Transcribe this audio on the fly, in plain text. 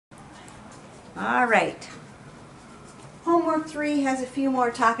All right. Homework 3 has a few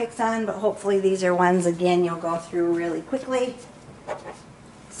more topics on, but hopefully these are ones, again, you'll go through really quickly.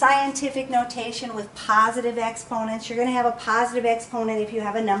 Scientific notation with positive exponents. You're going to have a positive exponent if you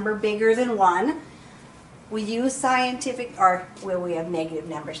have a number bigger than 1. We use scientific, or well, we have negative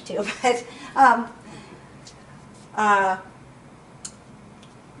numbers too, but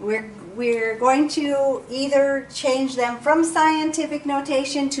we're going to either change them from scientific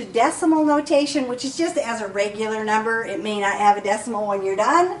notation to decimal notation, which is just as a regular number. It may not have a decimal when you're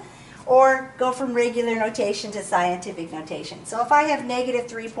done, or go from regular notation to scientific notation. So if I have negative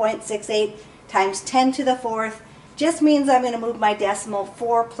 3.68 times 10 to the 4th, just means I'm going to move my decimal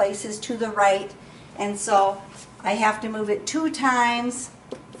 4 places to the right, and so I have to move it 2 times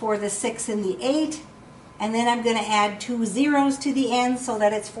for the 6 and the 8. And then I'm going to add 2 zeros to the end so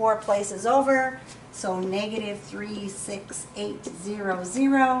that it's 4 places over. So negative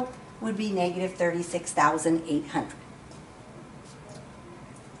 36800 would be negative 36,800.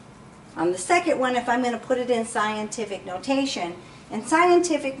 On the second one, if I'm going to put it in scientific notation,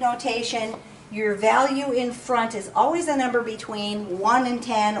 your value in front is always a number between 1 and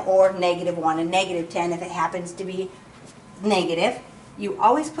 10 or negative 1 and negative 10 if it happens to be negative. You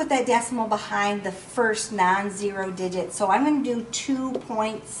always put that decimal behind the first non-zero digit. So I'm going to do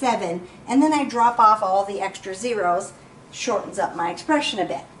 2.7, and then I drop off all the extra zeros. Shortens up my expression a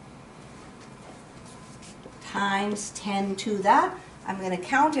bit. Times 10 to the, I'm going to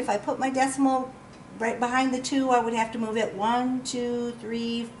count. If I put my decimal right behind the 2, I would have to move it 1, 2,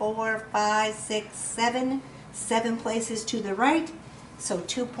 3, 4, 5, 6, 7. 7 places to the right. So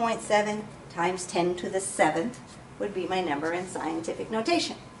 2.7 times 10 to the 7th would be my number in scientific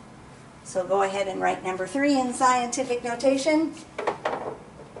notation. So go ahead and write number 3 in scientific notation.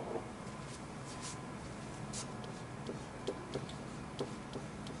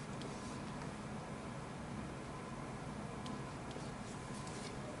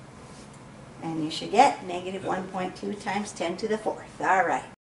 And you should get negative 1.2 times 10 to the 4th. All right.